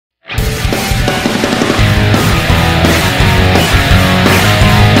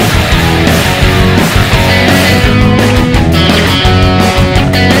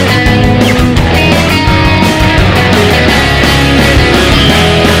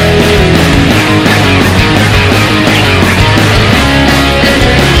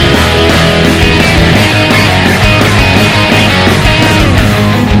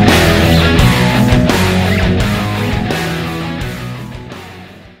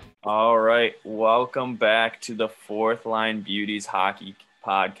All right, welcome back to the Fourth Line Beauties Hockey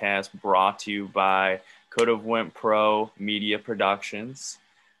Podcast, brought to you by Could Have Went Pro Media Productions.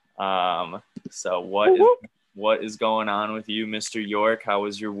 Um, so what Woo is woo. what is going on with you, Mr. York? How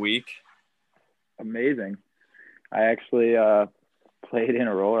was your week? Amazing. I actually played in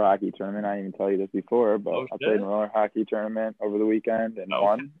a roller hockey tournament. I didn't even tell you this before, but Oh I played in shit! a roller hockey tournament over the weekend and Okay,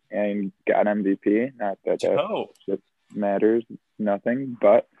 won and got MVP. Not that that dope. just matters, nothing,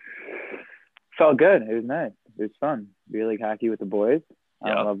 but felt good. It was nice. It was fun. Beer league hockey with the boys. I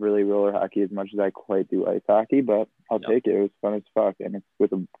don't Yep, love really roller hockey as much as I quite do ice hockey, but I'll yep. take it. It was fun as fuck, and it's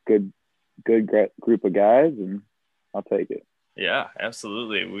with a good group of guys, and I'll take it. Yeah,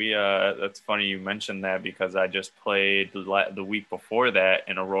 absolutely. That's funny you mentioned that because I just played the week before that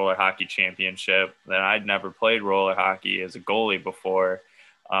in a roller hockey championship. That I'd never played roller hockey as a goalie before.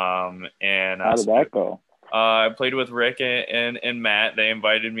 And How did so that go? I played with Rick and Matt. They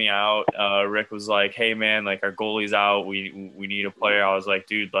invited me out. Rick was like, "Hey man, like our goalie's out. We need a player." I was like,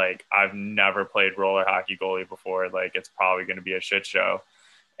 "Dude, like I've never played roller hockey goalie before. Like it's probably going to be a shit show."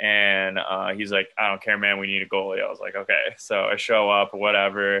 And he's like, "I don't care, man. We need a goalie." I was like, "Okay." So I show up,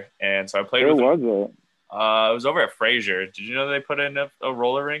 whatever. And so I played Where with him. was it? It was over at Fraser. Did you know they put in a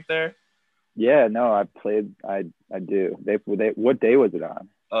roller rink there? Yeah, no, I played. I do. They what day was it on?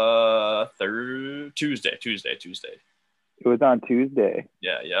 Third Tuesday. It was on Tuesday.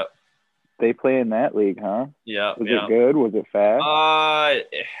 Yeah, yep, They play in that league, huh? yep, Was it yeah. good? Was it fast? Uh,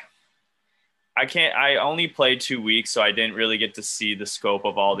 I can't. I only played 2 weeks, so I didn't really get to see the scope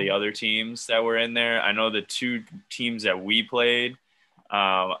of all the other teams that were in there. I know the two teams that we played.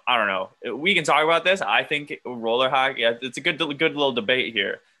 I don't know. We can talk about this. I think roller hockey. It's a good little debate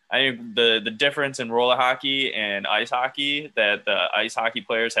here. I think the difference in roller hockey and ice hockey, that the ice hockey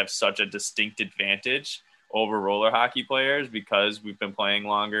players have such a distinct advantage over roller hockey players because we've been playing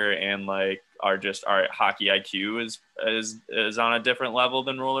longer and like our hockey IQ is on a different level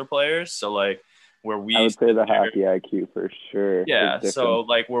than roller players. So like where I we would say sit the there, hockey IQ for sure is yeah, so different.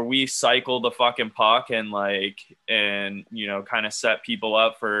 like where we cycle the fucking puck and kind of set people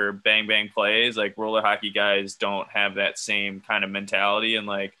up for bang bang plays, like roller hockey guys don't have that same kind of mentality, and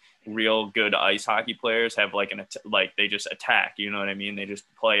like real good ice hockey players have like like they just attack, you know what I mean? They just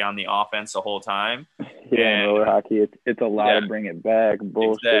play on the offense the whole time. Yeah, in And roller hockey, it's a lot yeah, to bring it back,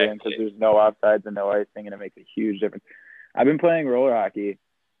 bullshitting because exactly. there's no offsides and no icing, and it makes a huge difference. I've been playing roller hockey,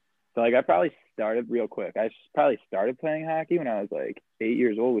 so like I probably started real quick. I probably started playing hockey when I was like 8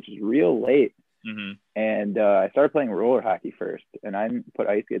 years old, which is real late. Hmm. And I started playing roller hockey first, and I didn't put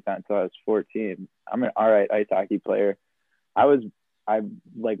ice skates on until I was 14. I'm an all right ice hockey player. I was I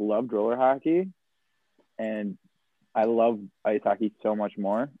like loved roller hockey, and I love ice hockey so much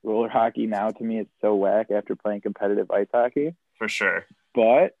more. Roller hockey now to me is so whack after playing competitive ice hockey, For sure.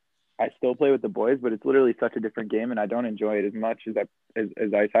 but I still play with the boys. But it's literally such a different game, and I don't enjoy it as much as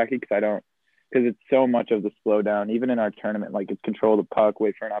ice hockey because I don't because it's so much of the slow down. Even in our tournament, like it's control the puck,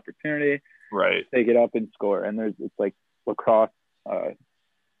 wait for an opportunity, Right. take it up and score. And it's like lacrosse,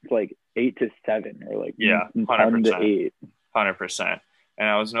 it's like 8-7 or like Yeah, 100%. 10-8. 100%. And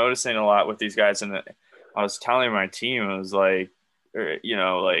I was noticing a lot with these guys, and I was telling my team, I was like,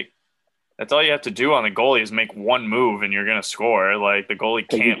 like that's all you have to do on the goalie is make one move, and you're gonna score. Like the goalie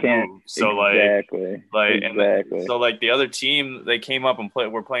Because you can't can't move, so exactly, and exactly. so like the other team, they came up and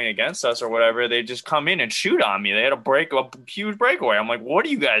were playing against us or whatever. They just come in and shoot on me. They had a huge breakaway. I'm like, what are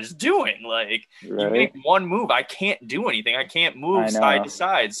you guys doing? Like you make Right? one move, I can't do anything. I can't move I side to know.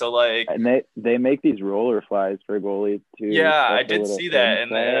 side. So like And they make these roller flies for goalies too, yeah, these I special did little see that,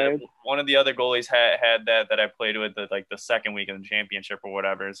 fin and slides. one of the other goalies had that I played with like the second week of the championship or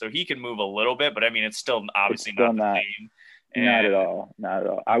whatever. So he can move a little bit, but I mean, it's still It's obviously still not the not same. not And at all, not at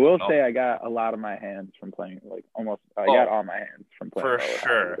all. I I don't will know. say I got a lot of my hands from playing, like almost I got Oh, all my hands from playing for roller hockey.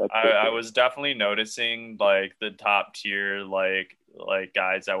 sure. That's for I sure. was definitely noticing like the top tier like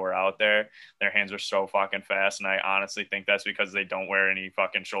guys that were out there, their hands are so fucking fast. And I honestly think that's because they don't wear any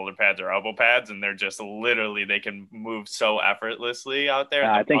fucking shoulder pads or elbow pads, and they're just literally they can move so effortlessly out there,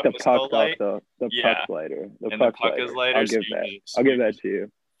 and the I think puck the is so puck's light. also the Yeah. puck's lighter. The And the puck's puck is lighter. lighter, I'll so give that. I'll you're give that just to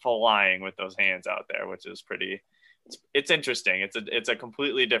you. flying with those hands out there, which is pretty. It's interesting. It's a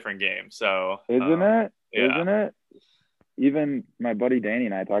completely different game. So Isn't it? yeah, Isn't it? Even my buddy Danny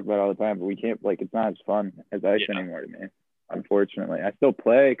and I talk about it all the time, but we can't like it's not as fun as ice yeah, anymore to me. Unfortunately, I still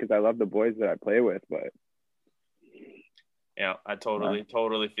play because I love the boys that I play with, but yeah. I uh,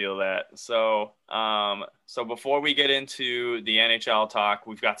 totally feel that. So so before we get into the NHL talk,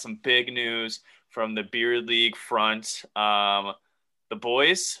 we've got some big news from the beer league front. The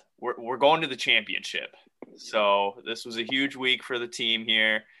boys, we're going to the championship. So this was a huge week for the team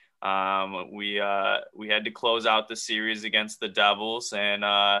here. We had to close out the series against the Devils, and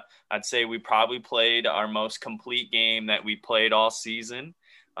I'd say we probably played our most complete game that we played all season.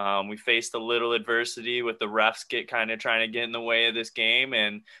 We faced a little adversity with the refs kind of trying to get in the way of this game,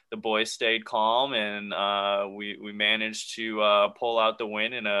 and the boys stayed calm, and we managed to pull out the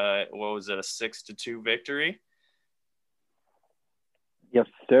win in a 6-2 victory. Yes,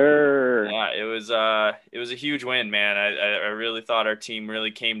 sir. Yeah, it was a huge win, man. I really thought our team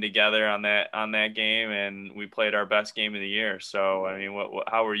really came together on that game, and we played our best game of the year. So, I mean,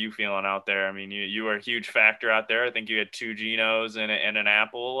 how were you feeling out there? I mean, you were a huge factor out there. I think you had 2 Genos and an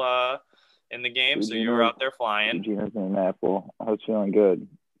Apple in the game, so you were out there flying. 2 Genos and an Apple. I was feeling good,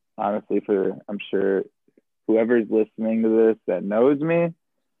 honestly. I'm sure whoever's listening to this that knows me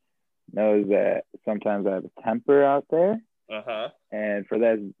knows that sometimes I have a temper out there. Uh-huh. And for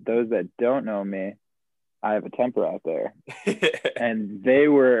those that don't know me, I have a temper out there. And they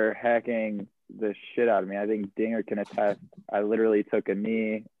were hacking the shit out of me. I think Dinger can attest. I literally took a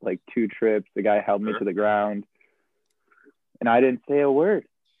knee, like 2 trips. The guy held me to the ground, and I didn't say a word.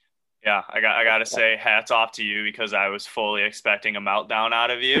 Yeah, I got to say hats off to you, because I was fully expecting a meltdown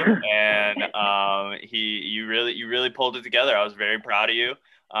out of you, and you really pulled it together. I was very proud of you.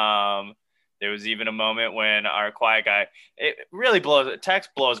 There was even a moment when our quiet guy, Tex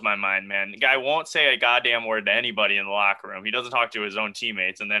blows my mind, man. The guy won't say a goddamn word to anybody in the locker room. He doesn't talk to his own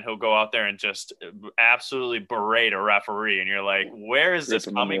teammates, and then he'll go out there and just absolutely berate a referee. And you're like, where is this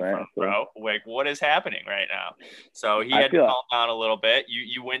coming from, bro? Like, what is happening right now? So he had to calm down a little bit.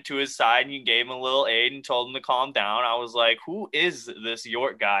 You went to his side and you gave him a little aid and told him to calm down. I was like, who is this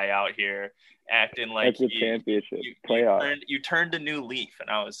York guy out here acting like that's a championship playoff? You turned a new leaf, and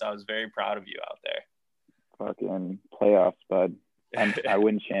I was very proud of you out there. Fucking playoffs, bud. I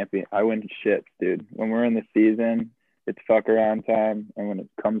win ships, dude. When we're in the season, it's fuck around time, and when it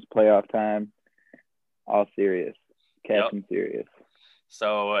comes playoff time, all serious, catching serious.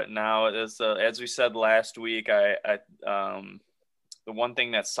 So now, as we said last week, the one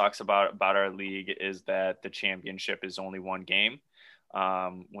thing that sucks about our league is that the championship is only one game.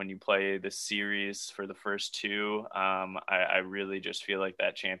 When you play the series for the first 2, I really just feel like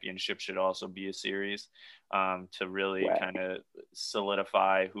that championship should also be a series, to really kind of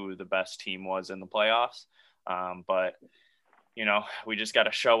solidify who the best team was in the playoffs. But we just got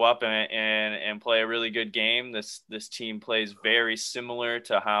to show up and play a really good game. This team plays very similar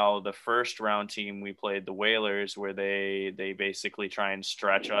to how the first round team we played, the Whalers, where they basically try and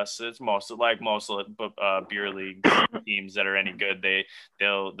stretch us. It's most of beer league teams that are any good.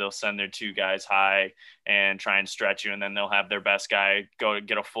 They'll send their 2 guys high and try and stretch you, and then they'll have their best guy go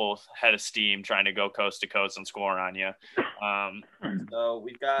get a full head of steam trying to go coast to coast and score on you. So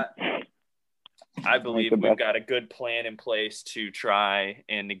I believe we've got a good plan in place to try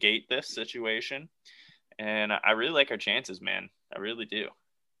and negate this situation. And I really like our chances, man. I really do.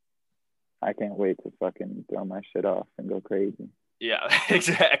 I can't wait to fucking throw my shit off and go crazy. Yeah,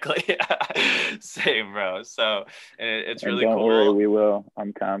 exactly. Same, bro. So it's really cool. Don't worry, we will.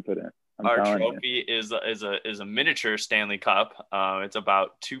 I'm confident. Our trophy is a miniature Stanley Cup. It's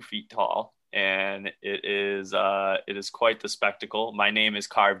about 2 feet tall. And it is quite the spectacle. My name is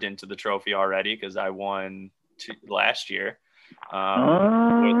carved into the trophy already because I won last year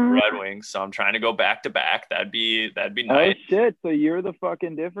with Red Wings. So I'm trying to go back to back. That'd be nice. Oh shit! So you're the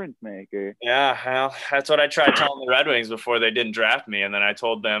fucking difference maker. Yeah, well, that's what I tried telling the Red Wings before they didn't draft me, and then I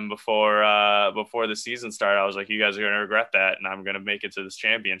told them before the season started, I was like, "You guys are gonna regret that, and I'm gonna make it to this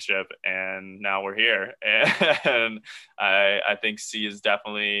championship." And now we're here, and I think C is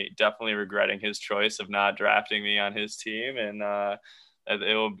definitely regretting his choice of not drafting me on his team, and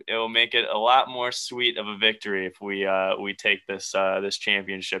it will make it a lot more sweet of a victory if we take this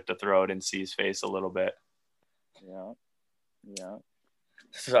championship to throw it in C's face a little bit. Yeah.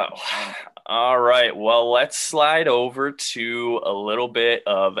 So, all right. Well, let's slide over to a little bit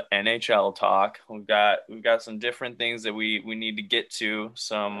of NHL talk. We've got some different things that we need to get to.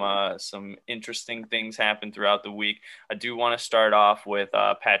 Some interesting things happen throughout the week. I do want to start off with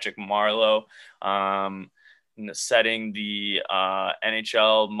Patrick Marleau setting the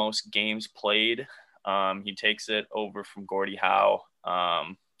NHL most games played. He takes it over from Gordie Howe. I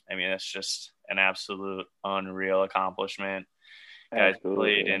mean, that's just an absolute unreal accomplishment. Guys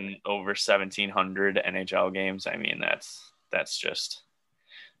played in over 1,700 NHL games. I mean, that's just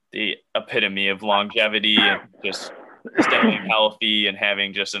the epitome of longevity and just staying healthy and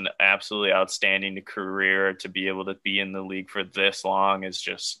having just an absolutely outstanding career. To be able to be in the league for this long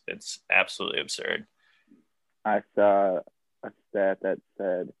it's absolutely absurd. I saw a stat that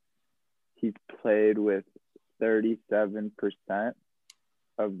said he's played with 37%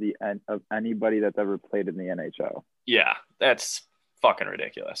 of anybody that's ever played in the NHL. Yeah, that's fucking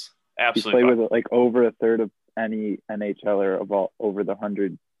ridiculous. He's Absolutely. played with like over a third of any NHLer of all over the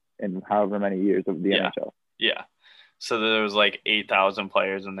 100 and however many years of the NHL. Yeah. So there was like 8,000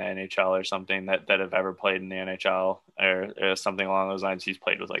 players in the NHL or something that have ever played in the NHL or something along those lines. He's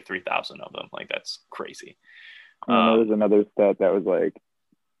played with like 3,000 of them. Like, that's crazy. And there was another stat that was like,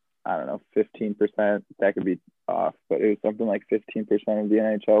 I don't know, 15%. That could be off, but it was something like 15% of the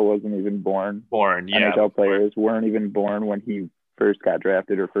NHL wasn't even born. Yeah. NHL players weren't even born when he first got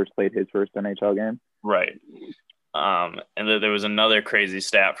drafted or first played his first NHL game. Right. And there was another crazy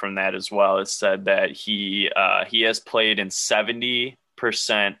stat from that as well. It said that he has played in 70%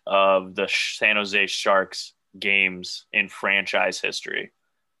 of the San Jose Sharks games in franchise history.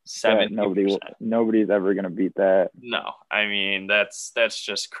 70%. Nobody's ever going to beat that. No, I mean, that's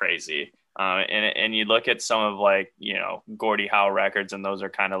just crazy. And you look at some of, like, you know, Gordie Howe records, and those are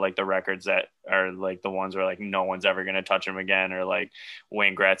kind of like the records that are like the ones where like no one's ever going to touch him again, or like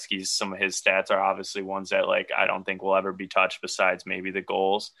Wayne Gretzky's, some of his stats are obviously ones that like I don't think will ever be touched besides maybe the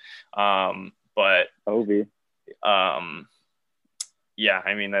goals. But Ovi. Yeah,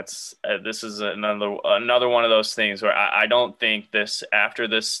 I mean, that's this is another one of those things where I don't think this, after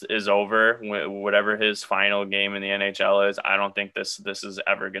this is over, whatever his final game in the NHL is, I don't think this is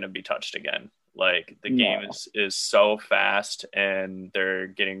ever going to be touched again. Like, the game is so fast, and they're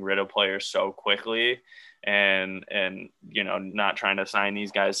getting rid of players so quickly, and you know, not trying to sign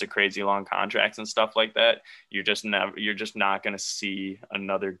these guys to crazy long contracts and stuff like that. You're just not going to see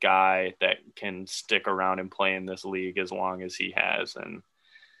another guy that can stick around and play in this league as long as he has. And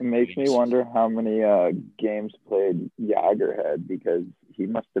it makes me wonder how many games played Yager had, because he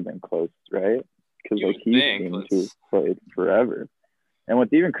must have been close, right? Because like he seemed to have played forever. And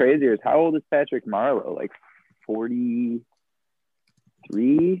what's even crazier is, how old is Patrick Marleau? Like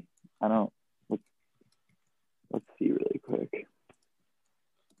 43? I don't. Let's see really quick.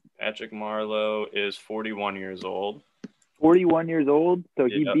 Patrick Marleau is 41 years old. 41 years old? So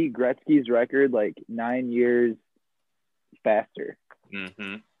he beat Gretzky's record like 9 years faster.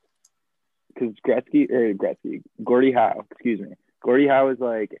 Mm-hmm. Because Gordie Howe, Gordie Howe was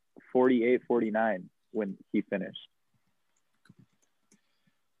like 48, 49 when he finished.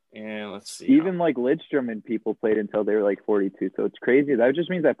 And let's see. Even like Lidstrom and people played until they were like 42. So it's crazy. That just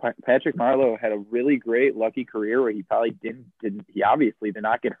means that Patrick Marleau had a really great, lucky career where he probably he obviously did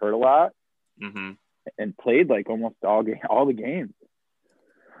not get hurt a lot, mm-hmm. and played like almost all the games.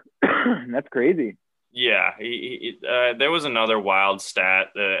 That's crazy. Yeah. There was another wild stat.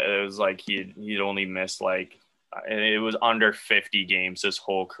 It was like he'd only missed like, it was under 50 games his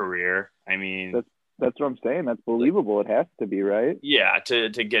whole career. I mean, that's what I'm saying. That's believable. It has to be, right? Yeah, to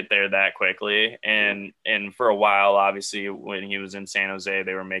get there that quickly. And for a while, obviously, when he was in San Jose,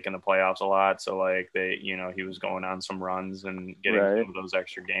 they were making the playoffs a lot. So like he was going on some runs and getting some of those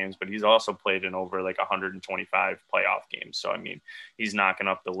extra games. But he's also played in over like 125 playoff games. So I mean, he's knocking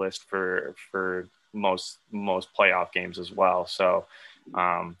up the list for most playoff games as well. So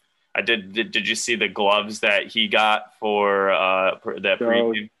did you see the gloves that he got for that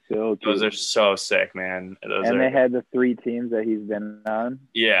preview? Those are so sick, man. They had the 3 teams that he's been on.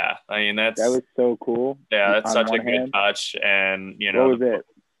 Yeah, I mean, that was so cool. Yeah, that's such a good touch. And you know, what was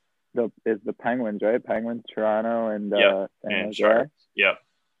it? It's the Penguins, right? Penguins, Toronto, and and Sharks. Yep.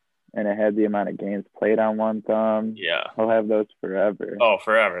 And it had the amount of games played on one thumb. Yeah, he'll have those forever. Oh,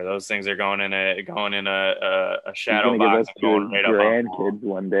 forever. Those things are going in a shadow box. Give those to your grandkids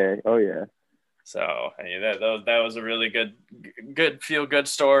one day. Oh yeah. So that was a really good feel good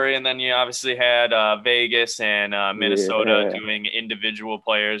story. And then you obviously had Vegas and Minnesota doing individual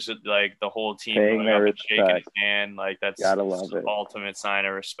players, like the whole team going up and shaking his hand. Like, that's the ultimate sign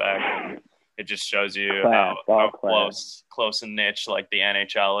of respect. And it just shows you how close and niche like the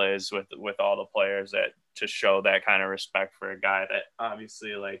NHL is with all the players, that to show that kind of respect for a guy that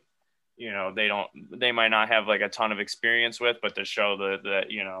obviously, like, you know, they might not have like a ton of experience with, but to show that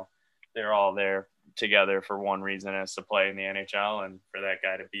you know, they're all there together for one reason, is to play in the NHL. And for that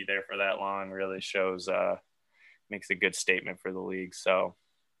guy to be there for that long really shows, makes a good statement for the league. So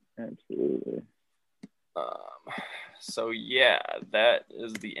absolutely. So yeah, that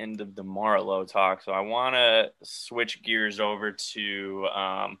is the end of the Marleau talk. So I want to switch gears over to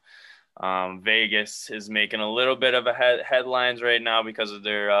Vegas is making a little bit of a headlines right now because of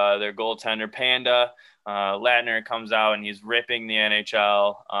their goaltender Panda. Latner comes out and he's ripping the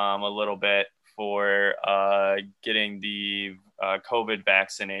NHL a little bit for getting the COVID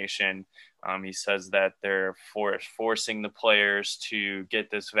vaccination. He says that they're forcing the players to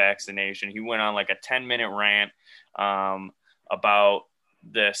get this vaccination. He went on like a 10-minute rant about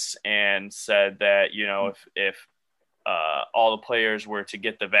this and said that, you know, if all the players were to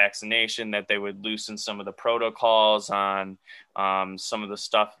get the vaccination, that they would loosen some of the protocols on some of the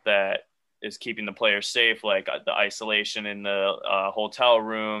stuff that is keeping the players safe, like the isolation in the hotel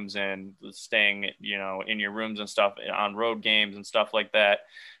rooms and staying, you know, in your rooms and stuff on road games and stuff like that.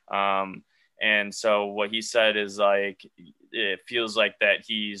 And so what he said is like, it feels like that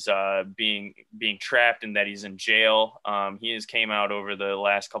he's being trapped and that he's in jail. He has came out over the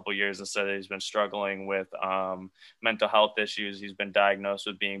last couple of years and said that he's been struggling with mental health issues. He's been diagnosed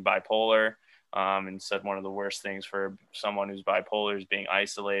with being bipolar, and said one of the worst things for someone who's bipolar is being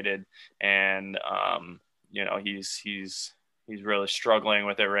isolated. And you know, he's really struggling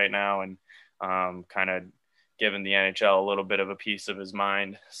with it right now, and kind of giving the NHL a little bit of a piece of his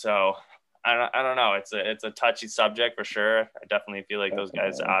mind. So I don't know. It's a touchy subject for sure. I definitely feel like those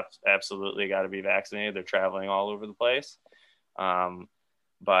guys absolutely got to be vaccinated. They're traveling all over the place.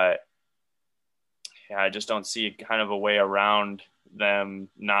 But yeah, I just don't see kind of a way around them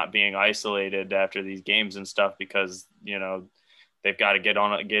not being isolated after these games and stuff, because, you know, they've got to get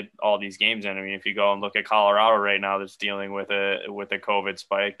all these games in. I mean, if you go and look at Colorado right now, that's dealing with a COVID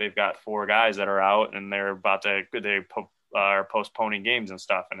spike. They've got 4 guys that are out, and they are postponing games and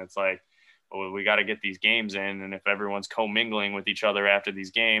stuff. And it's like, well, we got to get these games in. And if everyone's commingling with each other after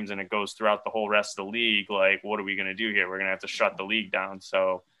these games and it goes throughout the whole rest of the league, like, what are we going to do here? We're going to have to shut the league down.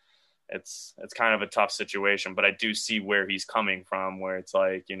 So it's kind of a tough situation, but I do see where he's coming from, where it's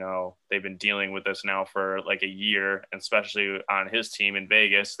like, you know, they've been dealing with this now for like a year, and especially on his team in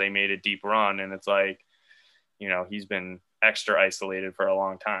Vegas, they made a deep run, and it's like, you know, he's been extra isolated for a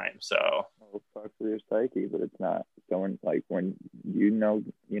long time. So it sucks for your psyche, but it's not someone like when you know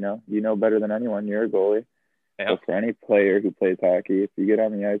better than anyone, you're a goalie. Yeah. So for any player who plays hockey, if you get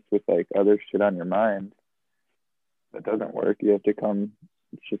on the ice with like other shit on your mind, that doesn't work. You have to come.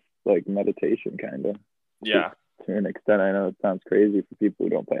 It's just like meditation, kind of. Yeah. To an extent, I know it sounds crazy for people who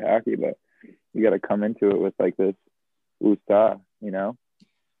don't play hockey, but you got to come into it with like this woosah, you know.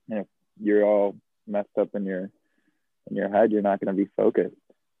 And if you're all messed up in your head, you're not going to be focused.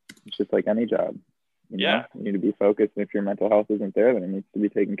 It's just like any job. You know? You need to be focused, and if your mental health isn't there, then it needs to be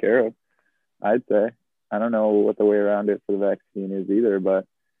taken care of. I'd say. I don't know what the way around it for the vaccine is either, but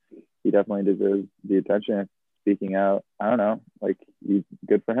he definitely deserves the attention. Speaking out, I don't know, like,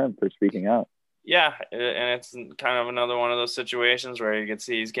 good for him for speaking out. Yeah, and it's kind of another one of those situations where you can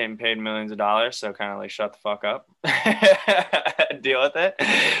see he's getting paid millions of dollars, so kind of like shut the fuck up, deal with it.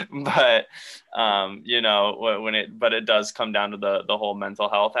 But you know, but it does come down to the whole mental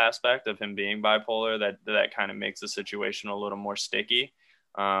health aspect of him being bipolar. That kind of makes the situation a little more sticky.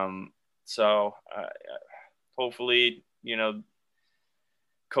 So hopefully, you know,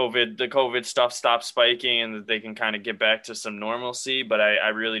 the COVID stuff stops spiking and that they can kind of get back to some normalcy. But I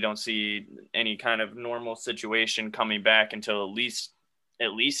really don't see any kind of normal situation coming back until at least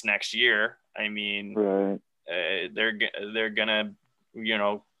next year. I mean, right. They're gonna, you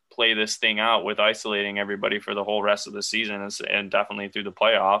know, play this thing out with isolating everybody for the whole rest of the season and definitely through the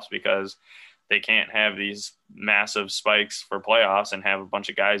playoffs, because they can't have these massive spikes for playoffs and have a bunch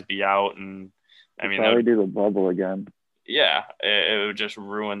of guys be out. And I mean, probably do the bubble again. Yeah, it would just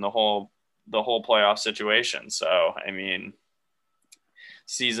ruin the whole playoff situation. So, I mean,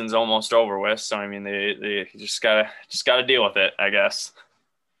 season's almost over with. So, I mean, they just gotta deal with it, I guess.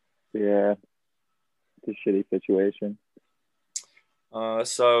 Yeah, it's a shitty situation.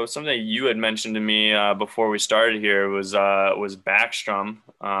 So something you had mentioned to me before we started here was Backstrom.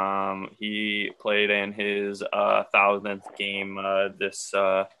 He played in his 1,000th game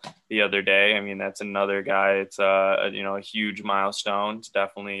the other day. I mean, that's another guy. It's you know, a huge milestone. It's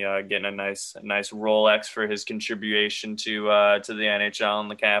definitely getting a nice Rolex for his contribution to the NHL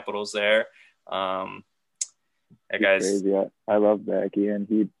and the Capitals there. That guy's crazy. I love Becky, and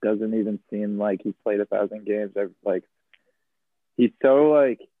he doesn't even seem like he's played 1,000 games. He's so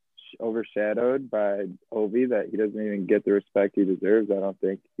like overshadowed by Ovi that he doesn't even get the respect he deserves. I don't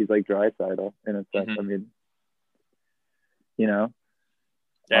think he's like Draisaitl in a sense. Mm-hmm. I mean, you know.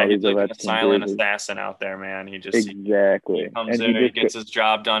 Yeah, he's like a silent assassin out there, man. He comes in, he gets his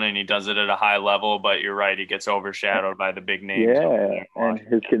job done, and he does it at a high level. But you're right, he gets overshadowed by the big names. Yeah, and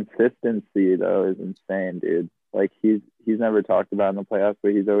his consistency though is insane, dude. Like he's never talked about in the playoffs,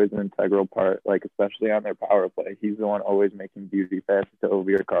 but he's always an integral part. Like especially on their power play, he's the one always making beauty passes to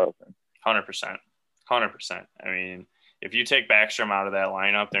Ovi or Karlsson. 100%. I mean, if you take Backstrom out of that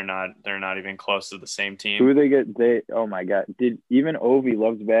lineup, they're not even close to the same team. Who they get? Oh my god! Did even Ovi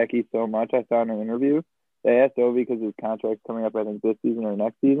loves Backy so much? I saw in an interview they asked Ovi because his contract's coming up, I think this season or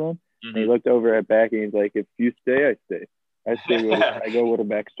next season. Mm-hmm. And he looked over at Backy and he's like, "If you stay, I stay." I go with a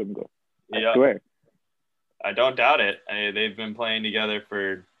Backstrom goal. I Yeah, swear. I don't doubt it. They've been playing together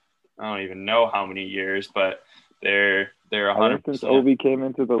for I don't even know how many years, but they're I think since 100%. Obi came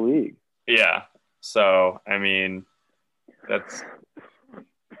into the league. Yeah. So I mean, that's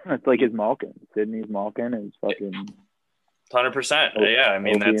It's like his Malkin. Sydney's Malkin is fucking 100%. Yeah, I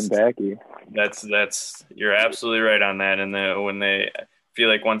mean Obi and Backy. that's you're absolutely right on that. And when they feel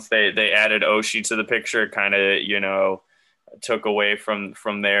like once they added Oshie to the picture, kind of took away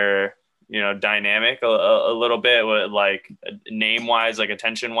from their dynamic a little bit, like name wise, like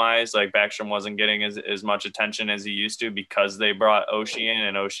attention wise, like Backstrom wasn't getting as much attention as he used to because they brought Oshie in,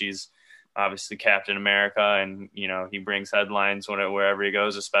 and Oshie's obviously Captain America, and he brings headlines wherever he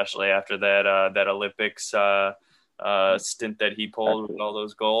goes, especially after that Olympics stint that he pulled with all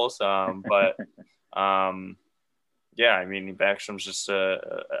those goals. But yeah, I mean, Backstrom's just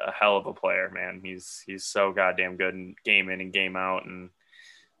a hell of a player, man. He's so goddamn good in game in and game out, and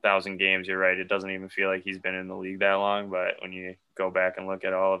 1,000 games. You're right. It doesn't even feel like he's been in the league that long, but when you go back and look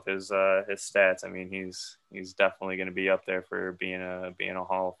at all of his stats, I mean, he's definitely going to be up there for being a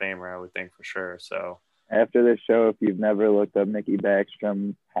Hall of Famer, I would think, for sure. So after this show, if you've never looked up Nicky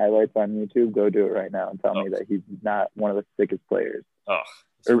Backstrom highlights on YouTube, go do it right now and tell me that he's not one of the sickest players. Oh,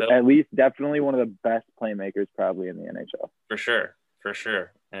 or at least definitely one of the best playmakers probably in the NHL. For sure.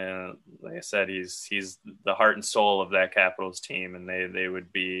 And like I said, he's the heart and soul of that Capitals team, and they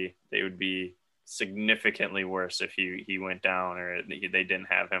would be significantly worse if he went down or they didn't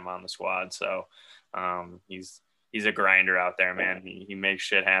have him on the squad. So he's a grinder out there, man. He makes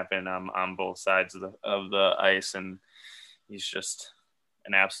shit happen on both sides of the ice, and he's just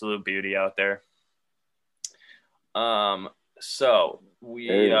an absolute beauty out there. So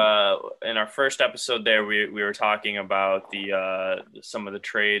we in our first episode there we were talking about the some of the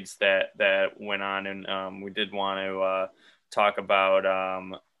trades that went on, and we did want to talk about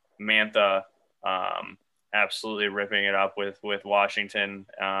Mantha absolutely ripping it up with Washington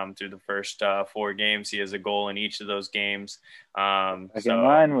through the first 4 games. He has a goal in each of those games. In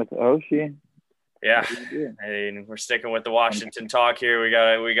line with Oshie. Yeah, I mean, we're sticking with the Washington talk here. We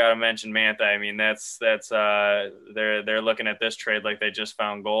gotta mention Mantha. I mean, that's they're looking at this trade like they just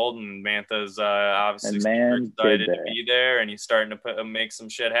found gold, and Mantha's obviously super excited to be there, and he's starting to make some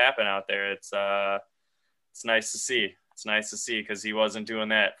shit happen out there. It's nice to see. It's nice to see because he wasn't doing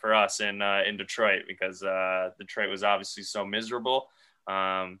that for us in Detroit, because Detroit was obviously so miserable.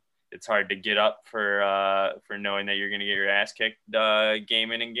 It's hard to get up for knowing that you're going to get your ass kicked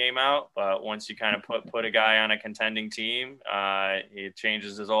game in and game out. But once you kind of put a guy on a contending team, he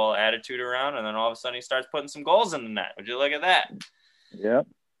changes his whole attitude around, and then all of a sudden he starts putting some goals in the net. Would you look at that? Yep.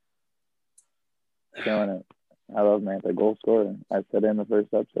 Killing it. I love Mantha, goal scorer. I said in the first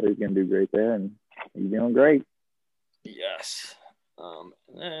episode he's going to do great there, and he's doing great. Yes. And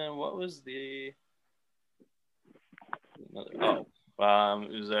then what was the it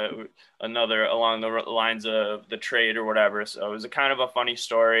was another along the lines of the trade or whatever. So it was a kind of a funny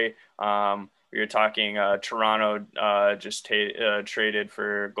story. We were talking Toronto just traded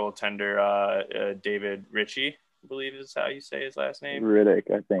for goaltender David Ritchie, I believe is how you say his last name.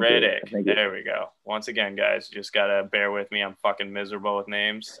 Riddick, I think. Riddick. There we go. Once again, guys, you just gotta bear with me. I'm fucking miserable with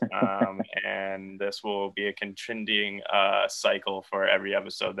names, and this will be a continuing cycle for every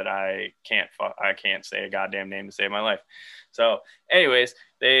episode that I can't say a goddamn name to save my life. So, anyways,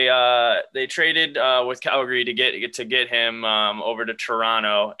 they traded with Calgary to get him over to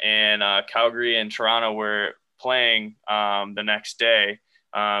Toronto, and Calgary and Toronto were playing the next day.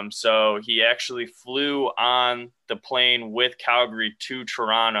 So he actually flew on the plane with Calgary to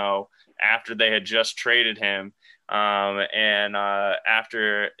Toronto after they had just traded him. And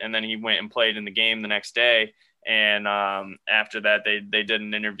then he went and played in the game the next day. And after that, they did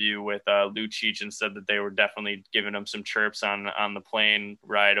an interview with Lucic and said that they were definitely giving him some chirps on the plane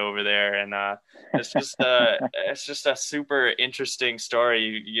ride over there. And it's just a super interesting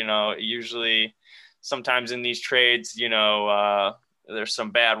story. Usually sometimes in these trades, there's some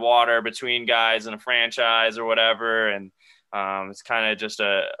bad water between guys in a franchise or whatever. And it's kind of just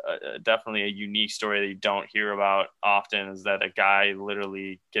definitely a unique story that you don't hear about often, is that a guy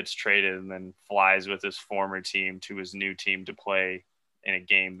literally gets traded and then flies with his former team to his new team to play in a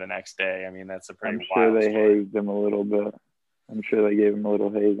game the next day. I mean, that's a pretty wild they story. hazed him a little bit. I'm sure they gave him a little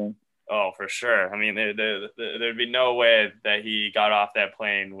hazing. Oh, for sure. I mean, there'd be no way that he got off that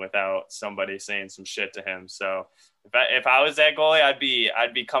plane without somebody saying some shit to him. So if I was that goalie,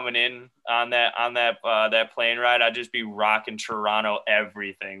 I'd be coming in on that plane ride. I'd just be rocking Toronto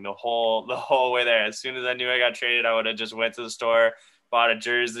everything the whole way there. As soon as I knew I got traded, I would have just went to the store, bought a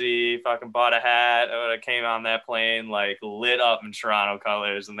jersey, fucking bought a hat. I would have came on that plane like lit up in Toronto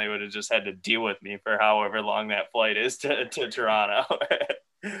colors, and they would have just had to deal with me for however long that flight is to Toronto.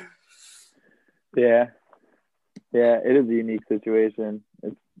 Yeah. Yeah, it is a unique situation.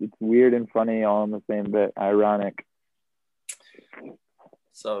 It's weird and funny all in the same bit. Ironic.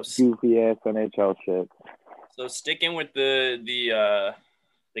 So Goofy ass NHL shit. So sticking with the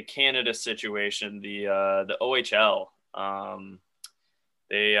Canada situation, the OHL,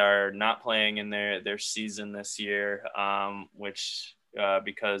 they are not playing in their season this year, which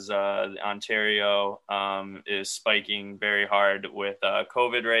because Ontario is spiking very hard with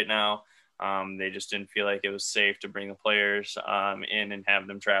COVID right now. They just didn't feel like it was safe to bring the players in and have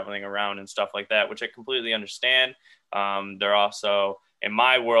them traveling around and stuff like that, which I completely understand. They're also in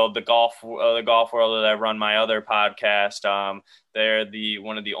my world, the golf world that I run my other podcast. They're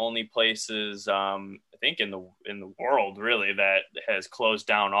one of the only places I think in the world really that has closed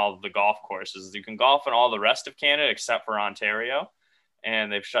down all of the golf courses. You can golf in all the rest of Canada except for Ontario,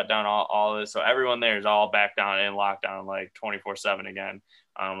 and they've shut down all this. So everyone there is all back down in lockdown like 24/7 again,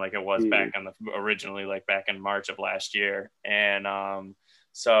 like it was back originally like back in March of last year, and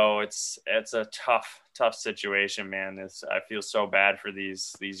so it's a tough situation, man. I feel so bad for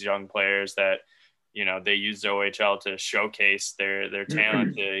these young players that, you know, they use the OHL to showcase their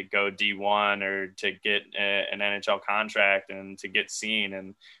talent to go D1 or to get an NHL contract and to get seen,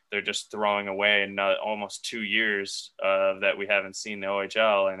 and they're just throwing away almost 2 years that we haven't seen the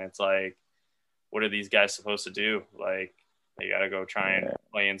OHL, and it's like, what are these guys supposed to do? Like, they got to go try and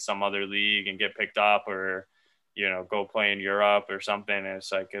play in some other league and get picked up, or, you know, go play in Europe or something. And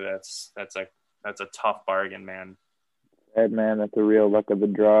it's like, that's a tough bargain, man. Bad, man. That's a real luck of the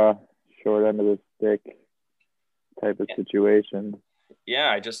draw, short end of the stick type of situation. Yeah,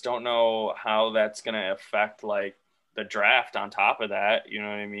 I just don't know how that's going to affect like the draft on top of that. You know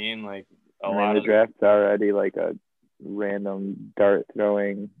what I mean? Like the draft's already like a random dart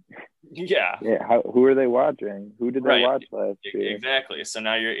throwing. Yeah. Who are they watching? Who did they watch last year? Exactly. So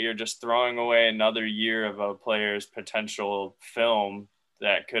now you're just throwing away another year of a player's potential film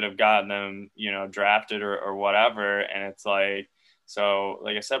that could have gotten them, you know, drafted or whatever. And it's like, so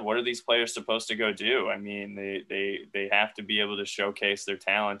like I said, what are these players supposed to go do? I mean, they have to be able to showcase their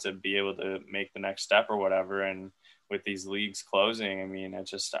talent to be able to make the next step or whatever. And with these leagues closing, I mean,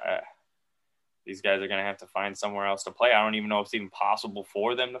 it's just these guys are going to have to find somewhere else to play. I don't even know if it's even possible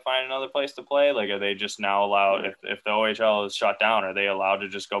for them to find another place to play. Like, are they just now allowed, if the OHL is shut down, are they allowed to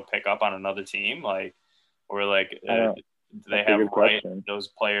just go pick up on another team? Like, or like, do they have right? Those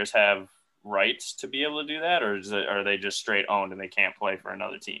players have rights to be able to do that, or are they just straight owned and they can't play for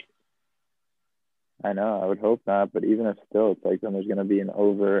another team? I know. I would hope not, but even if still, it's like then there's going to be an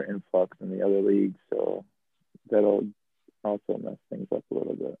over influx in the other leagues, so that'll also mess things up a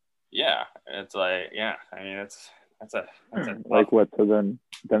little bit. Yeah, it's like, yeah, I mean, that's a like what? So then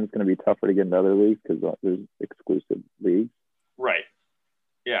it's going to be tougher to get into other leagues because there's exclusive leagues, right?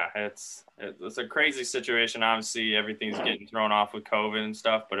 Yeah, it's a crazy situation. Obviously, everything's getting thrown off with COVID and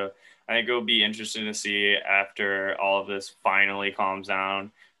stuff, but I think it'll be interesting to see after all of this finally calms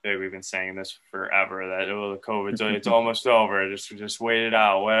down. We've been saying this forever that the COVID's it's almost over. Just wait it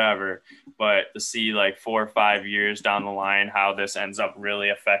out, whatever. But to see like 4 or 5 years down the line how this ends up really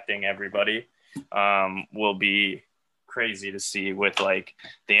affecting everybody will be crazy to see with like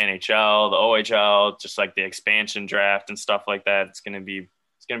the NHL, the OHL, just like the expansion draft and stuff like that. It's gonna be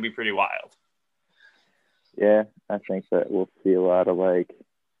pretty wild. Yeah, I think that we'll see a lot of like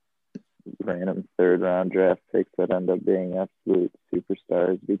random third round draft picks that end up being absolute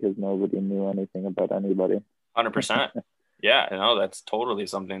superstars because nobody knew anything about anybody. 100%. Yeah, that's totally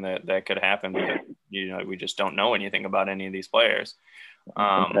something that could happen because, you know, we just don't know anything about any of these players.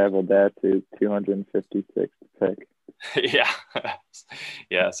 Traveled that to 256th pick. Yeah.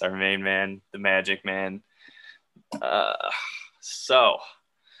 Yes, our main man, the Magic Man. So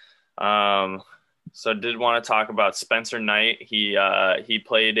did want to talk about Spencer Knight. He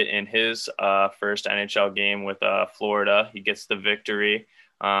played in his first NHL game with Florida. He gets the victory.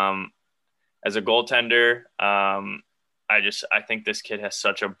 As a goaltender, I think this kid has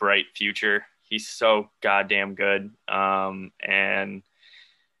such a bright future. He's so goddamn good.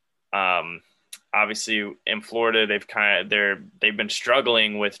 Obviously in Florida, they've been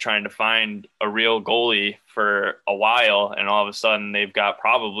struggling with trying to find a real goalie for a while, and all of a sudden they've got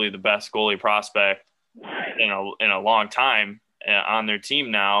probably the best goalie prospect in a long time on their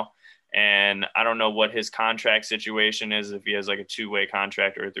team now. And I don't know what his contract situation is, if he has like a 2-way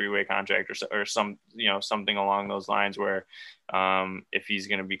contract or a 3-way contract or some, something along those lines where if he's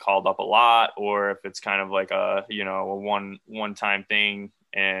going to be called up a lot or if it's kind of like a one-time thing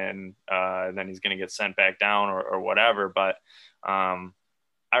and then he's going to get sent back down or whatever. But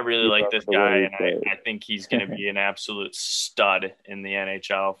I really like this guy, and I think he's going to be an absolute stud in the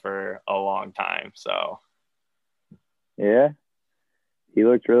NHL for a long time. So, yeah, he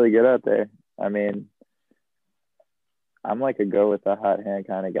looked really good out there. I mean, I'm like a go with the hot hand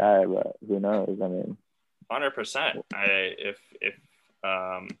kind of guy, but who knows? I mean, 100%.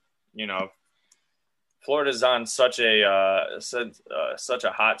 Florida's on such a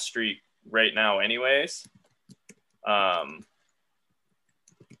hot streak right now, anyways.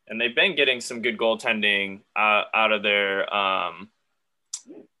 And they've been getting some good goaltending out of their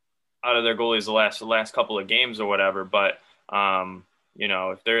goalies the last couple of games or whatever. But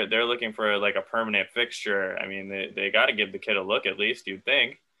if they're looking for like a permanent fixture, I mean, they got to give the kid a look at least. You'd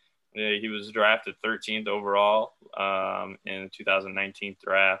think. He was drafted 13th overall in the 2019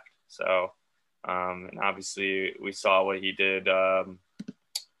 draft. So, and obviously we saw what he did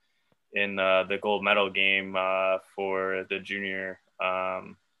in the gold medal game for the junior.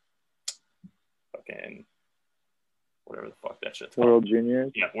 Fucking whatever the fuck that shit's called. World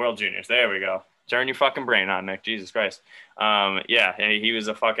Juniors? Yeah, World Juniors. There we go. Turn your fucking brain on, Nick. Jesus Christ. Yeah, he was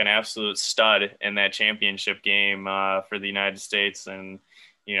a fucking absolute stud in that championship game for the United States. And,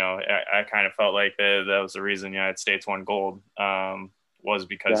 I kind of felt like that was the reason the United States won gold was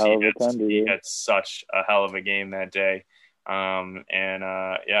because he had such a hell of a game that day. I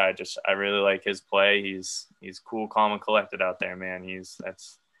really like his play. He's cool, calm, and collected out there, man.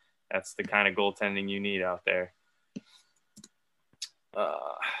 That's the kind of goaltending you need out there.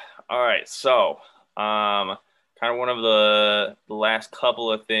 All right, so kind of one of the last couple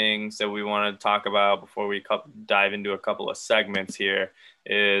of things that we want to talk about before we dive into a couple of segments here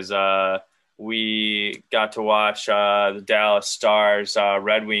is we got to watch the Dallas Stars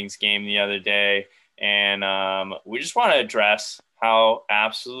Red Wings game the other day, and we just want to address how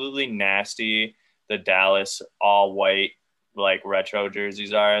absolutely nasty the Dallas all-white like retro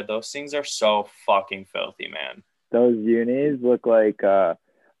jerseys are. Those things are so fucking filthy, man. Those unis look like I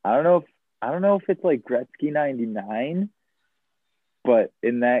don't know if it's like Gretzky 99, but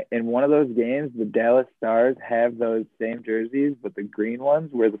in one of those games the Dallas Stars have those same jerseys but the green ones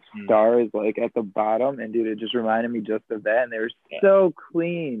where the star is like at the bottom, and dude, it just reminded me just of that, and they were so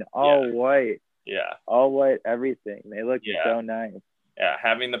clean, all white. Yeah. All white everything. They look so nice. Yeah,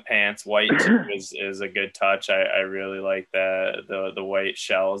 having the pants white too is a good touch. I really like the white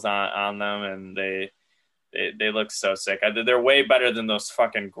shells on them, and they look so sick. They're way better than those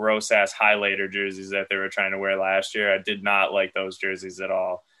fucking gross ass highlighter jerseys that they were trying to wear last year. I did not like those jerseys at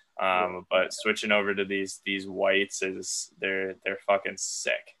all. But switching over to these whites they're fucking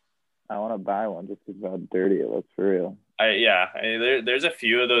sick. I want to buy one just because how dirty it looks for real. There's a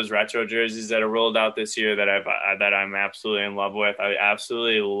few of those retro jerseys that are rolled out this year that I'm absolutely in love with. I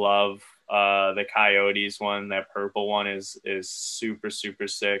absolutely love the Coyotes one. That purple one is super super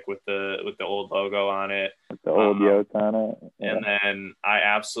sick with the old logo on it. With the old yotes on it. Yeah. And then I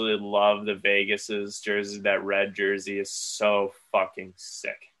absolutely love the Vegas's jersey. That red jersey is so fucking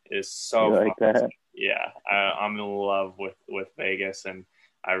sick. It's so like fucking that? sick. Yeah, I'm in love with Vegas, and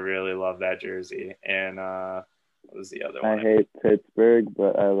I really love that jersey. And what was the other one? I hate Pittsburgh,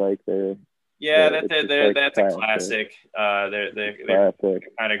 but I like their. Yeah, that's a classic. They're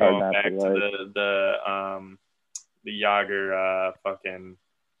kind of going back to the Yager fucking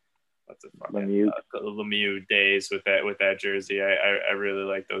what's it fucking Lemieux days with that jersey. I really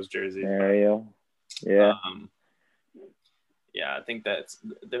like those jerseys. Ariel. Yeah. Yeah, I think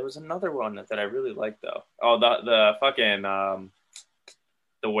there was another one that I really liked though. Oh, the fucking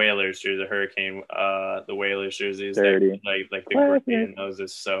the Whalers jersey, the Hurricane, the Whalers jerseys, like the green in those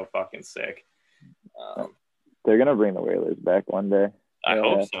is so fucking sick. They're gonna bring the Whalers back one day. I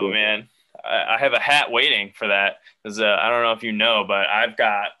hope so, man. I have a hat waiting for that because I don't know if you know, but I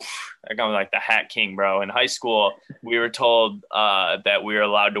got like the hat king, bro. In high school, we were told that we were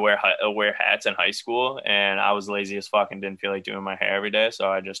allowed to wear hats in high school, and I was lazy as fuck and didn't feel like doing my hair every day,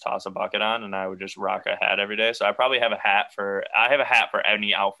 so I just toss a bucket on and I would just rock a hat every day. So I probably have a hat for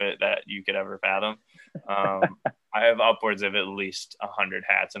any outfit that you could ever fathom. I have upwards of at least 100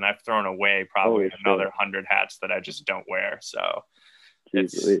 hats, and I've thrown away probably another 100 hats that I just don't wear. So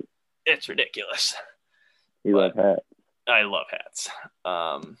it's ridiculous. You love hats. I love hats.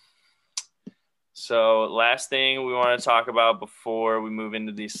 So last thing we want to talk about before we move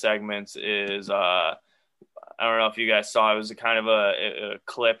into these segments is I I don't know if you guys saw, it was a kind of a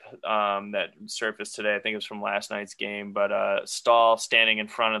clip that surfaced today. I think it was from last night's game, but Stahl standing in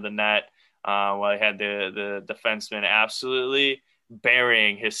front of the net while he had the defenseman absolutely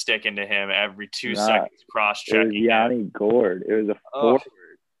burying his stick into him every 2 seconds, cross-checking It was Yanni Gord. It was a forward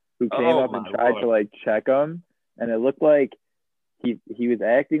who came up and tried to like check him, and it looked like he was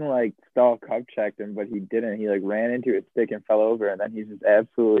acting like Stahl cup checked him, but he didn't. He like ran into his stick and fell over, and then he's just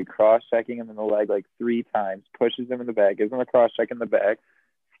absolutely cross-checking him in the leg like 3 times, pushes him in the back, gives him a cross-check in the back.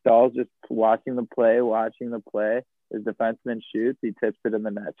 Stahl's just watching the play. His defenseman shoots, he tips it in the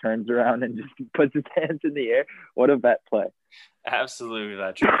net, turns around and just puts his hands in the air. What a vet play. Absolutely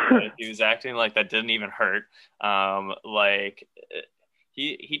that true. He was acting like that didn't even hurt. Like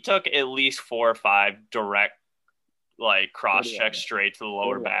he took at least 4 or 5 direct like cross checks straight to the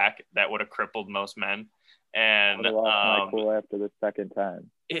lower back that would have crippled most men. And I lost my cool after the second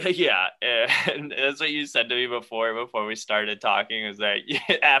time. Yeah, and that's what you said to me before we started talking, is that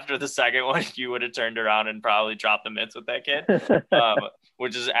after the second one you would have turned around and probably dropped the mitts with that kid,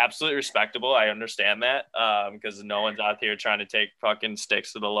 which is absolutely respectable. I understand that because no one's out here trying to take fucking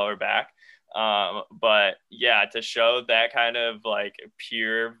sticks to the lower back. But yeah, to show that kind of like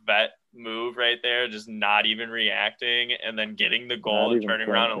pure vet move right there, just not even reacting and then getting the goal and turning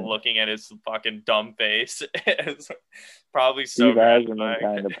around and looking at his fucking dumb face is probably so gratifying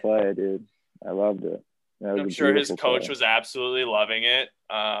kind of play, dude. I loved it. I'm sure his coach was absolutely loving it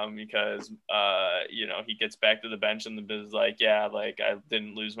because you know, he gets back to the bench and the is like, yeah, like I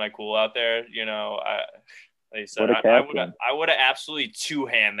didn't lose my cool out there, you know. Like I said, I would have absolutely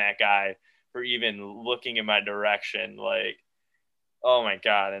 2-hand that guy for even looking in my direction. Like, oh my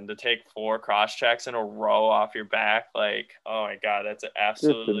God. And to take 4 cross checks in a row off your back, like, oh my God, that's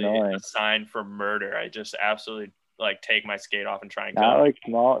absolutely a sign for murder. I just absolutely like take my skate off and try and not like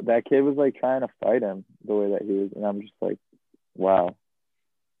small. That kid was like trying to fight him the way that he was, and I'm just like, wow.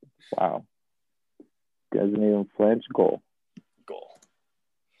 Doesn't even flinch. Goal.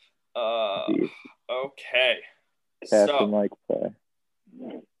 Okay. Captain like play.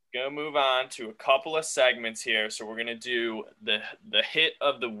 Gonna move on to a couple of segments here. So we're gonna do the hit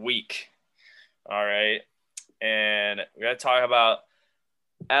of the week. All right, and we're gonna talk about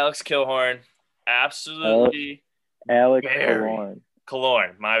Alex Killorn. Absolutely, Alex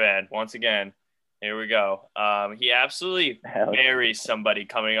Killorn. My bad. Once again, here we go. He absolutely buries somebody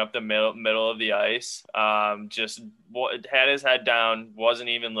coming up the middle of the ice. Just had his head down, wasn't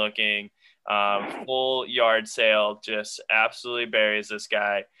even looking. Full yard sale, just absolutely buries this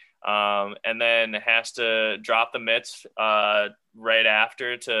guy. And then has to drop the mitts right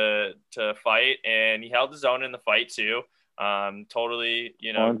after to fight, and he held his own in the fight too. Totally,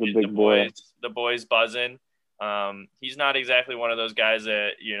 you know, the boys buzzing. He's not exactly one of those guys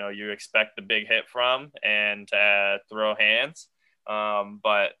that, you know, you expect the big hit from and throw hands.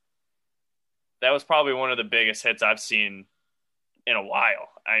 But that was probably one of the biggest hits I've seen in a while.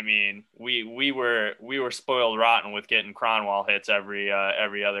 I mean, we were spoiled rotten with getting Kronwall hits every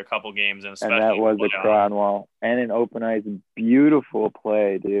other couple games, and especially that was a Kronwall and an open ice beautiful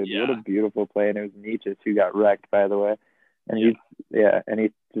play, dude. Yeah. What a beautiful play, and it was Nietzsche who got wrecked, by the way. And he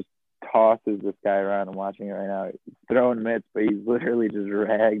just tosses this guy around. I'm watching it right now. He's throwing mitts, but he's literally just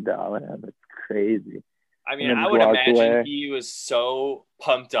ragdolling him. It's crazy. I mean, I would imagine he was so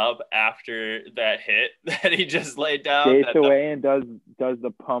pumped up after that hit that he just laid down. Skates away and does the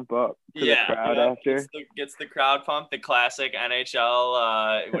pump up to the crowd after. Gets the crowd pumped, the classic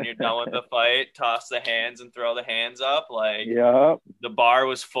NHL, when you're done with the fight, toss the hands and throw the hands up. Like, the bar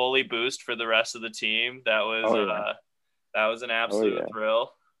was fully boosted for the rest of the team. That was an absolute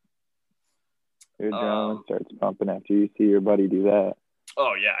thrill. Your adrenaline starts pumping after you see your buddy do that.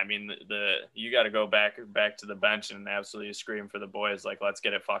 Oh yeah, I mean you got to go back to the bench and absolutely scream for the boys, like, let's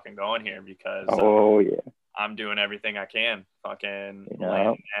get it fucking going here, because I'm doing everything I can, fucking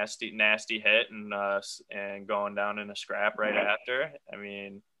nasty hit and going down in a scrap right after. I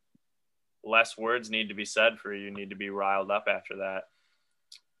mean, less words need to be said for you need to be riled up after that.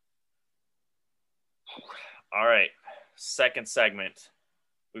 All right, second segment.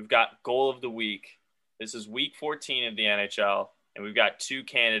 We've got goal of the week. This is week 14 of the NHL. And we've got 2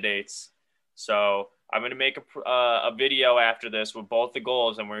 candidates. So I'm going to make a video after this with both the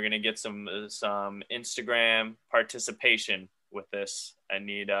goals, and we're going to get some Instagram participation with this. I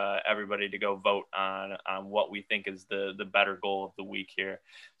need everybody to go vote on what we think is the better goal of the week here.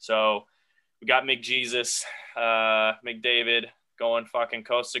 So we got McJesus, McDavid going fucking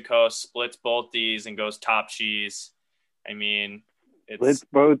coast to coast, splits both these and goes top cheese. I mean, Splits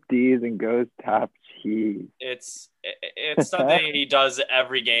both D's and goes top cheese. It's something he does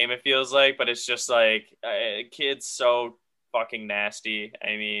every game, it feels like, but it's just like kid's so fucking nasty.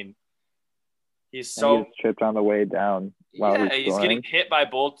 I mean, he's And he gets tripped on the way down while he's getting hit by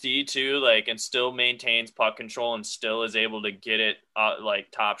both D too, like, and still maintains puck control and still is able to get it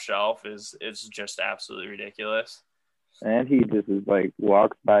like top shelf. It's just absolutely ridiculous. And he just is like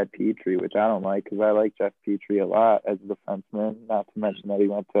walks by Petrie, which I don't like because I like Jeff Petrie a lot as a defenseman. Not to mention that he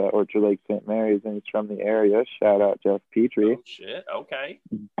went to Orchard Lake St. Mary's and he's from the area. Shout out Jeff Petrie. Oh shit! Okay.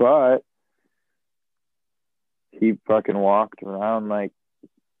 But he fucking walked around like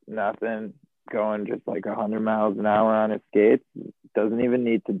nothing, going just like 100 miles an hour on his skates. Doesn't even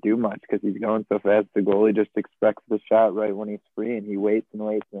need to do much because he's going so fast. The goalie just expects the shot right when he's free, and he waits and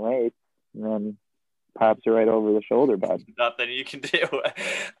waits and waits, and then pops it right over the shoulder, bud. Nothing you can do.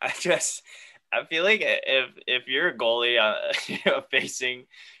 I feel like if you're a goalie facing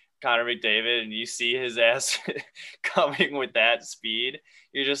Connor McDavid and you see his ass coming with that speed,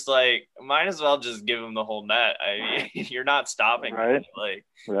 you're just like, might as well just give him the whole net. I mean, you're not stopping. Right. Like,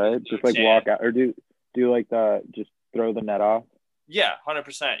 just like walk out or do like just throw the net off. Yeah,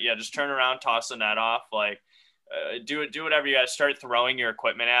 100%. Yeah, just turn around, toss the net off. Like, do whatever you guys. Start throwing your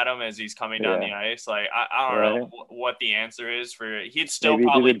equipment at him as he's coming down the ice. Like, I don't know what the answer is for. He'd still Maybe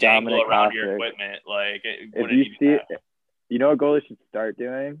probably dangle around your equipment. Like, if you see, you know what goalies should start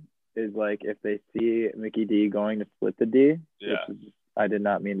doing is like if they see Mickey D going to split the D. Yeah. I did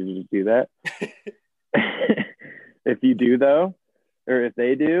not mean to just do that. If you do though, or if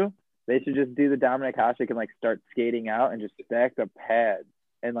they do, they should just do the Dominic Hasek and like start skating out and just stack the pads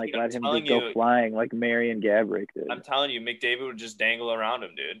and like let him just go flying like Marian Gaborik did. I'm telling you, McDavid would just dangle around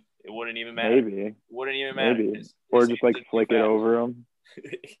him, dude. It wouldn't even matter. Maybe. Wouldn't even matter. Maybe. Or just like flick it over him.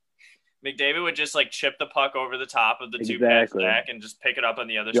 McDavid would just like chip the puck over the top of the two-pad stack and just pick it up on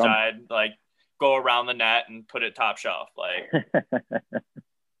the other side, like go around the net and put it top shelf. Like,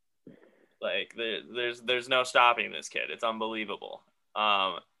 like there's no stopping this kid. It's unbelievable.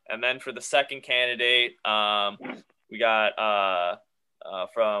 And then for the second candidate, we got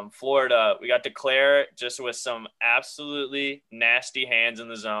from Florida, we got Duclair, just with some absolutely nasty hands in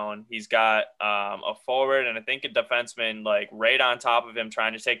the zone. He's got a forward and I think a defenseman like right on top of him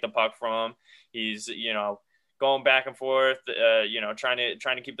trying to take the puck from him. He's, going back and forth, trying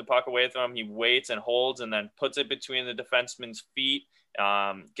to keep the puck away from him. He waits and holds and then puts it between the defenseman's feet,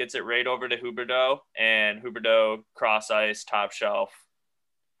 gets it right over to Huberdeau, and Huberdeau cross ice, top shelf.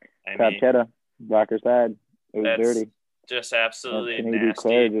 Top cheddar, blocker side. It was dirty. Just absolutely nasty.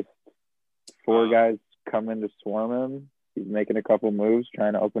 Duclair, just four guys coming to swarm him. He's making a couple moves,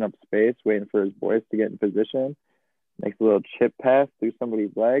 trying to open up space, waiting for his boys to get in position. Makes a little chip pass through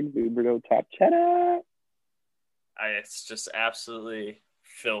somebody's legs. Huberdeau, top cheddar. It's just absolutely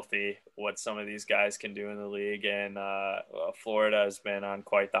filthy what some of these guys can do in the league. And Florida has been on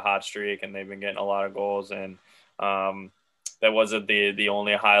quite the hot streak, and they've been getting a lot of goals. And that wasn't the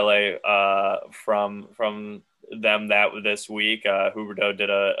only highlight from them this week. Huberdeau did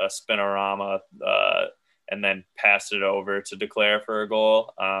a spinorama and then passed it over to Duclair for a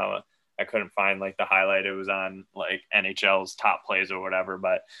goal. I couldn't find like the highlight. It was on like NHL's top plays or whatever,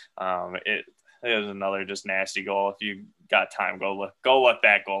 but it was another just nasty goal. If you got time, go look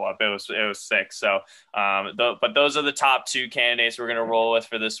that goal up. It was sick. So, but those are the top two candidates we're gonna roll with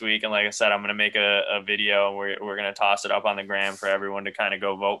for this week. And like I said, I'm gonna make a video and we're gonna toss it up on the gram for everyone to kind of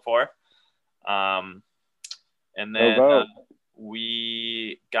go vote for. And then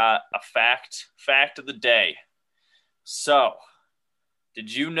we got a fact of the day. So,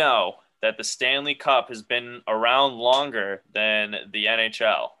 did you know that the Stanley Cup has been around longer than the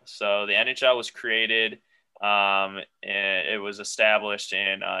NHL? So the NHL was created, it was established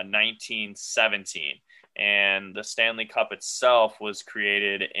in 1917, and the Stanley Cup itself was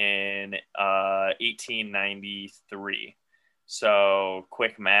created in 1893. So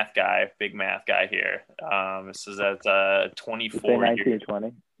quick math guy, big math guy here. This is at 24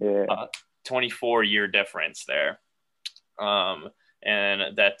 1920. Yeah. 24-year difference there.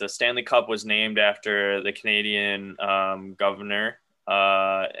 And that the Stanley Cup was named after the Canadian governor,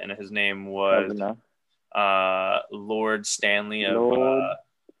 and his name was Lord Stanley of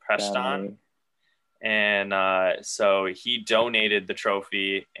Preston. And so he donated the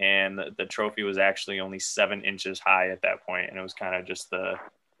trophy, and the trophy was actually only 7 inches high at that point, and it was kind of just the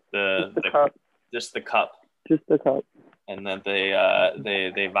cup. Just the cup. And then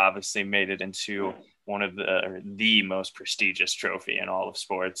they've obviously made it into one of the most prestigious trophy in all of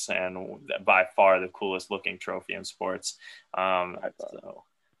sports, and by far the coolest looking trophy in sports. So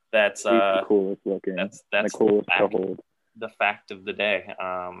that's the coolest looking. That's the coolest to hold. the fact of the day,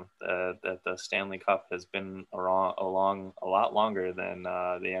 that the Stanley Cup has been around a lot longer than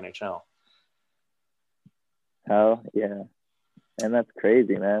the NHL. Hell yeah. And that's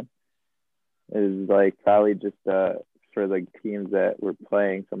crazy, man. It was like probably just for like teams that were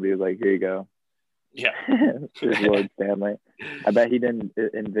playing, somebody was like, here you go. Yeah. There's Lord Stanley. I bet he didn't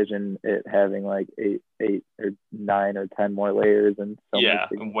envision it having like eight or 9 or 10 more layers and yeah,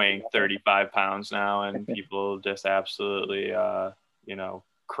 weighing 35 pounds now, and people just absolutely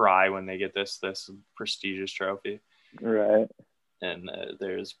cry when they get this prestigious trophy. Right. And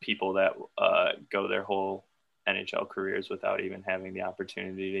there's people that go their whole NHL careers without even having the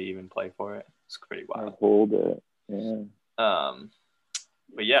opportunity to even play for it. It's pretty wild. Hold it. Yeah.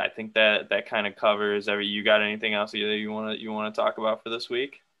 But yeah, I think that kind of covers every. You got anything else that you want to talk about for this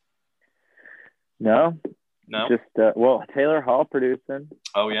week? No. Just Taylor Hall producing.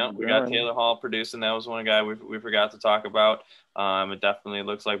 Oh yeah, we got Taylor Hall producing. That was one guy we forgot to talk about. It definitely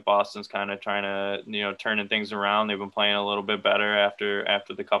looks like Boston's kind of trying to turning things around. They've been playing a little bit better after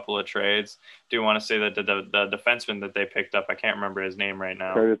the couple of trades. Do want to say that the defenseman that they picked up, I can't remember his name right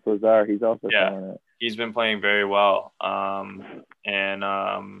now. Curtis Lazar. He's also playing it. He's been playing very well.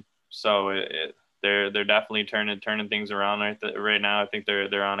 So they're definitely turning things around right now. I think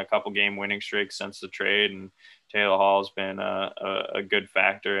they're on a couple game winning streaks since the trade, and Taylor Hall's been a good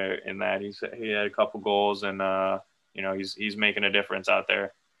factor in that. He had a couple goals, and he's making a difference out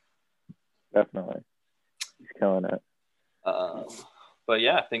there. Definitely, he's killing it. But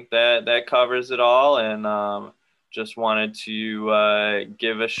yeah, I think that covers it all, and just wanted to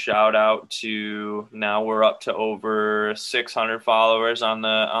give a shout out to, now we're up to over 600 followers on the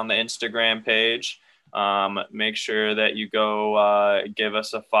Instagram page. Make sure that you go give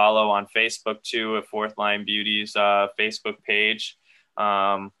us a follow on Facebook too, at Fourth Line Beauty's Facebook page.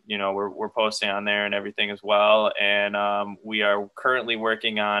 We're posting on there and everything as well. And we are currently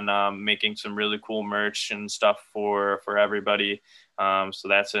working on making some really cool merch and stuff for everybody. So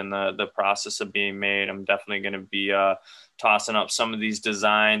that's in the process of being made. I'm definitely going to be tossing up some of these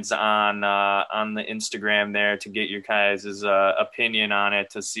designs on the Instagram there to get your guys' opinion on it,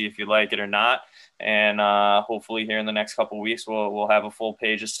 to see if you like it or not. And hopefully here in the next couple of weeks, we'll have a full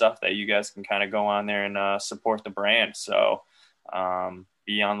page of stuff that you guys can kind of go on there and support the brand. So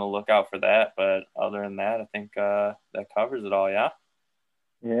be on the lookout for that. But other than that, I think that covers it all. Yeah.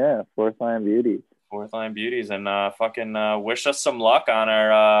 Yeah. Fourth Line Beauties. Fourth Line Beauties, and wish us some luck on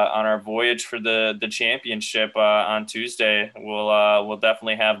our voyage for the championship on Tuesday. We'll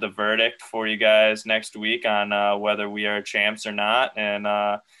definitely have the verdict for you guys next week on whether we are champs or not,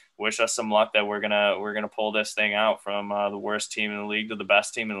 and wish us some luck that we're gonna pull this thing out from the worst team in the league to the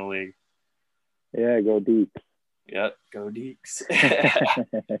best team in the league. Yeah, go Deeks. Yep, go Deeks.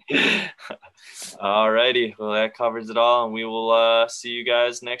 All righty, well, that covers it all, and we will see you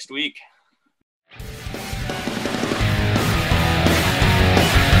guys next week.